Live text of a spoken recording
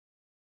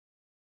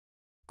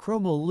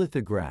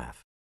Chromolithograph.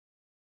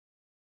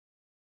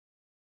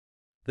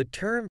 The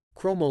term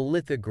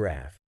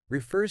chromolithograph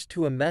refers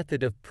to a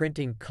method of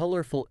printing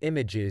colorful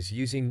images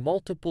using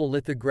multiple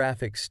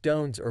lithographic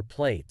stones or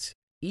plates,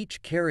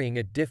 each carrying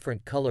a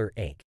different color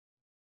ink.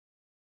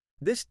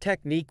 This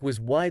technique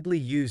was widely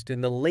used in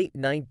the late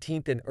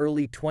 19th and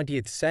early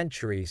 20th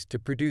centuries to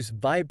produce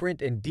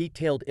vibrant and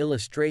detailed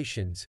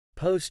illustrations,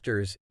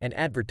 posters, and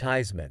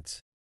advertisements.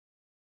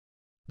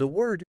 The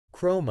word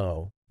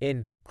chromo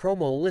in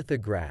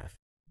chromolithograph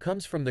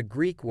comes from the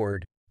Greek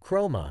word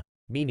chroma,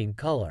 meaning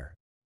color.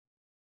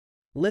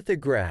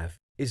 Lithograph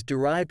is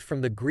derived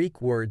from the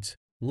Greek words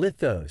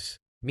lithos,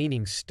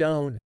 meaning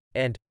stone,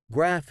 and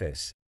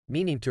graphos,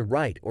 meaning to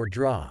write or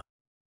draw.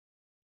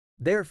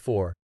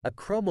 Therefore, a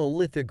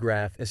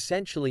chromolithograph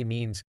essentially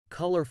means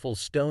colorful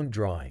stone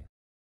drawing.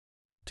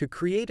 To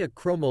create a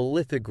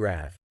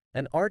chromolithograph,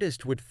 an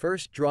artist would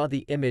first draw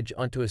the image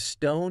onto a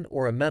stone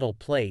or a metal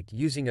plate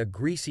using a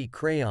greasy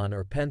crayon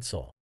or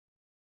pencil.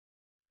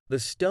 The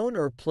stone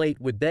or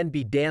plate would then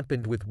be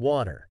dampened with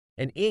water,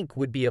 and ink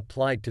would be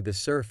applied to the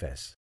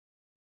surface.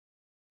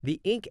 The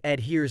ink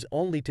adheres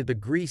only to the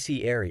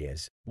greasy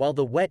areas, while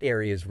the wet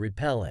areas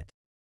repel it.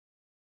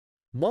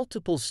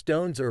 Multiple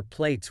stones or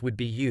plates would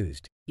be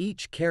used,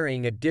 each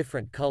carrying a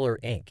different color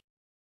ink.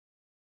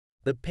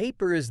 The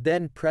paper is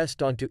then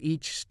pressed onto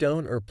each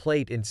stone or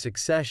plate in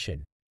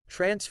succession,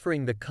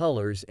 transferring the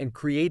colors and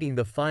creating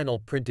the final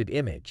printed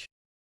image.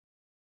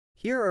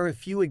 Here are a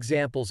few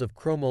examples of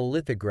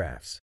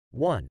chromolithographs.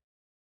 1.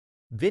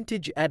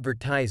 Vintage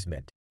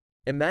advertisement.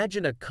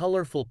 Imagine a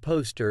colorful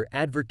poster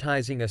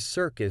advertising a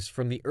circus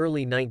from the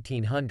early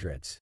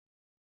 1900s.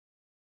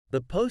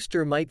 The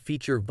poster might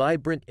feature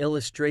vibrant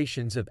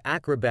illustrations of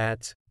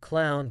acrobats,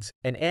 clowns,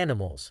 and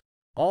animals,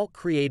 all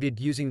created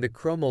using the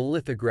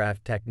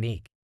chromolithograph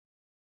technique.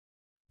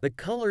 The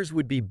colors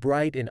would be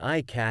bright and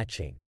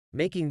eye-catching,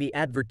 making the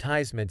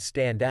advertisement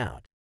stand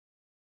out.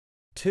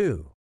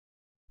 2.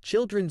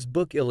 Children's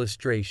book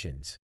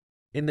illustrations.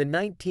 In the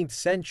 19th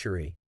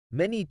century,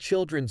 many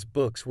children's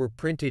books were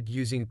printed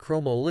using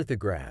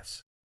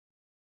chromolithographs.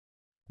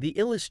 The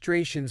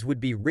illustrations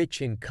would be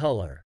rich in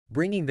color,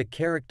 bringing the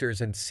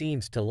characters and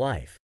scenes to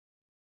life.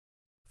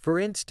 For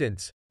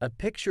instance, a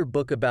picture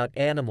book about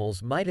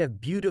animals might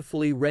have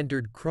beautifully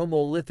rendered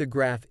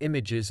chromolithograph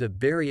images of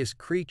various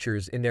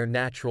creatures in their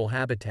natural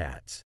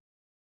habitats.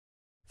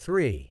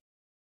 3.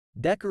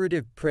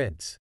 Decorative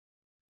prints.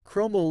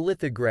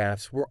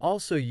 Chromolithographs were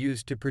also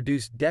used to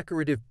produce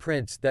decorative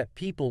prints that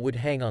people would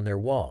hang on their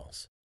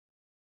walls.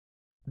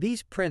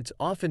 These prints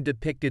often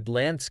depicted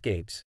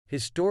landscapes,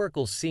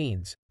 historical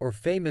scenes, or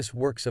famous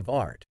works of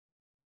art.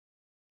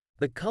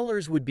 The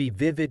colors would be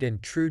vivid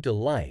and true to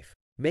life,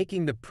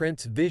 making the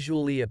prints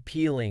visually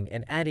appealing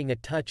and adding a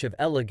touch of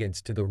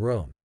elegance to the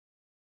room.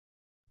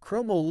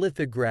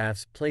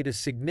 Chromolithographs played a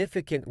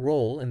significant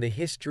role in the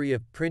history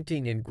of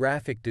printing and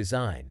graphic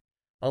design,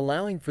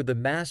 allowing for the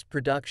mass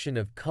production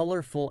of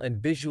colorful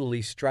and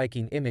visually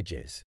striking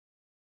images.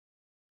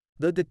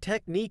 Though the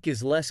technique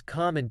is less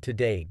common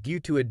today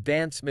due to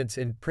advancements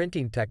in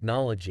printing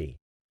technology,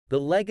 the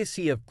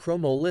legacy of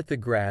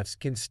chromolithographs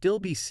can still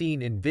be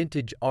seen in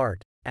vintage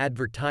art,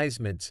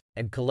 advertisements,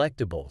 and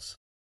collectibles.